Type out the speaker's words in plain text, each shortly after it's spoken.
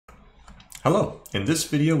Hello, in this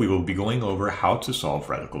video we will be going over how to solve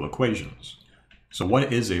radical equations. So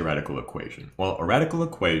what is a radical equation? Well, a radical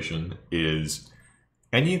equation is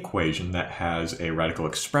any equation that has a radical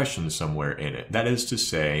expression somewhere in it. That is to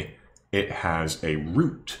say, it has a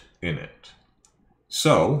root in it.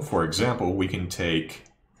 So, for example, we can take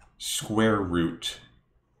square root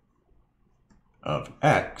of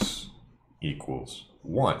x equals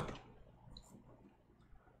 1.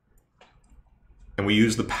 And we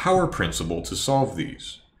use the power principle to solve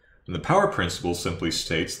these. And the power principle simply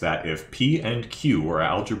states that if p and q are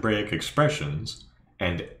algebraic expressions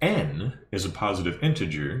and n is a positive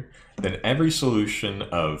integer, then every solution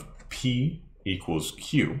of p equals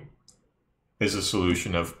q is a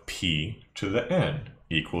solution of p to the n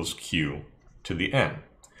equals q to the n.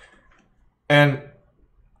 And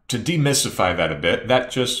to demystify that a bit,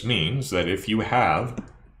 that just means that if you have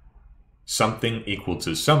something equal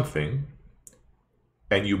to something,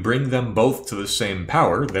 and you bring them both to the same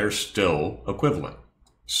power, they're still equivalent.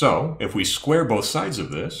 So, if we square both sides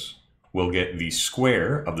of this, we'll get the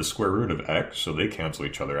square of the square root of x, so they cancel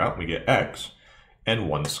each other out, we get x, and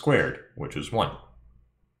 1 squared, which is 1.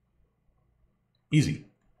 Easy,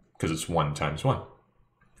 because it's 1 times 1.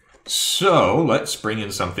 So, let's bring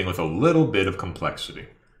in something with a little bit of complexity.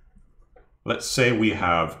 Let's say we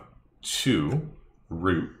have 2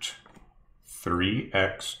 root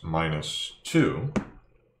 3x minus 2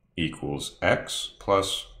 equals x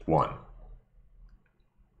plus 1.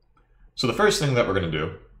 So the first thing that we're going to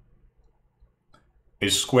do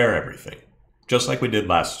is square everything, just like we did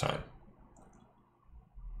last time.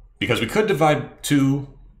 Because we could divide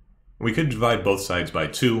both sides by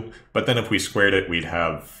 2, but then if we squared it, we'd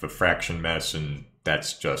have a fraction mess, and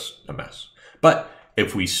that's just a mess. But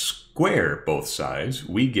if we square both sides,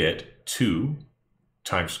 we get 2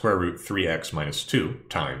 times square root 3x minus 2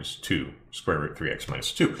 times 2 square root 3x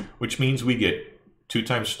minus 2, which means we get 2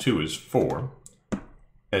 times 2 is 4,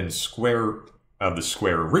 and square of the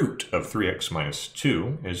square root of 3x minus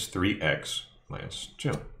 2 is 3x minus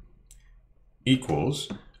 2, equals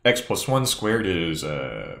x plus 1 squared is,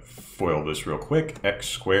 FOIL this real quick, x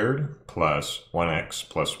squared plus 1x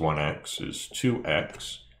plus 1x is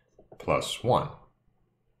 2x plus 1.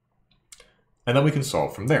 And then we can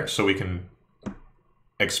solve from there. So we can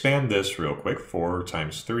expand this real quick. 4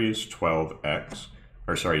 times 3 is 12x,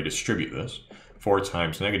 or sorry, distribute this. 4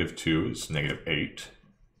 times negative 2 is negative 8,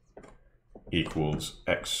 equals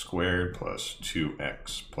x squared plus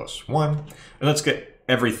 2x plus 1. And let's get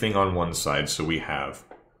everything on one side so we have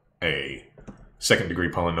a second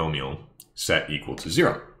degree polynomial set equal to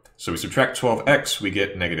 0. So we subtract 12x, we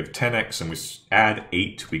get negative 10x, and we add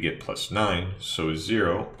 8, we get plus 9. So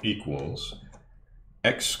 0 equals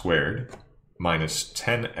x squared minus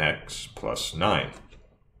 10x plus 9.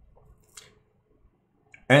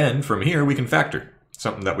 And from here we can factor,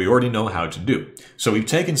 something that we already know how to do. So we've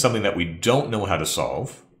taken something that we don't know how to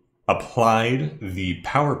solve, applied the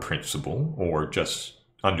power principle, or just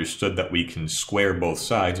understood that we can square both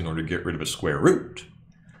sides in order to get rid of a square root,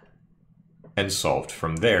 and solved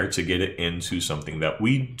from there to get it into something that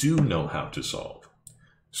we do know how to solve.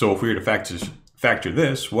 So if we were to factor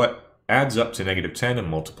this, what adds up to negative 10 and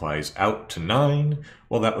multiplies out to 9,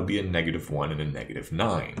 well, that would be a negative 1 and a negative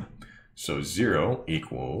 9. So 0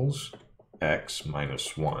 equals x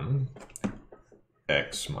minus 1,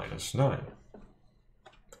 x minus 9.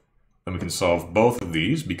 Then we can solve both of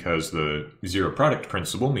these because the zero product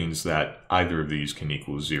principle means that either of these can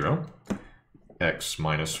equal 0. X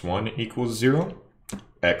minus 1 equals 0,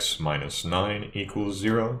 x minus 9 equals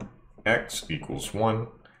 0, x equals 1,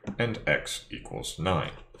 and x equals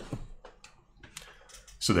 9.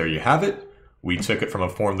 So there you have it. We took it from a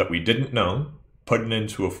form that we didn't know, put it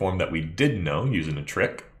into a form that we did know using a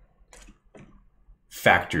trick,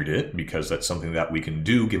 factored it because that's something that we can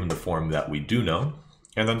do given the form that we do know,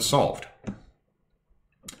 and then solved.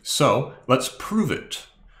 So let's prove it.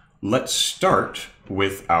 Let's start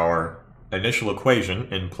with our initial equation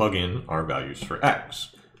and plug in our values for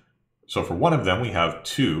x. So for one of them, we have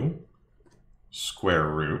 2 square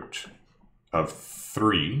root of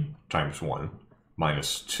 3 times 1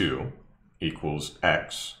 minus 2 equals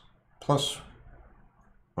x plus,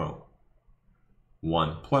 well,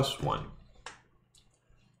 1 plus 1.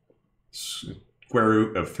 Square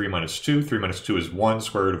root of 3 minus 2. 3 minus 2 is 1.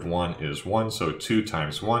 Square root of 1 is 1. So 2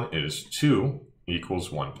 times 1 is 2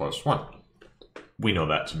 equals 1 plus 1. We know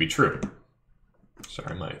that to be true.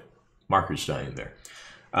 Sorry, my marker's dying there.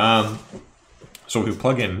 So if we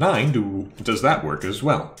plug in 9, does that work as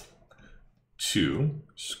well? 2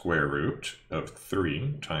 square root of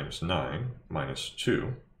 3 times 9 minus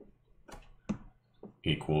 2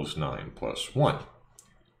 equals 9 plus 1.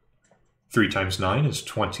 3 times 9 is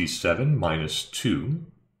 27 minus 2.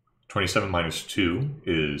 27 minus 2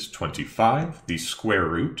 is 25. The square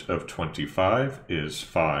root of 25 is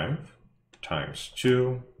 5 times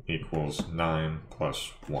 2 equals 9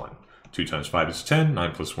 plus 1. 2 times 5 is 10.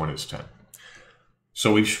 9 plus 1 is 10.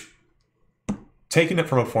 So we've taken it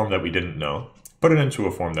from a form that we didn't know, put it into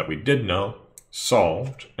a form that we did know,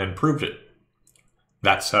 solved, and proved it.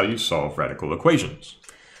 That's how you solve radical equations.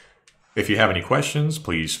 If you have any questions,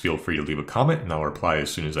 please feel free to leave a comment and I'll reply as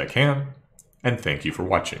soon as I can. And thank you for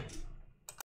watching.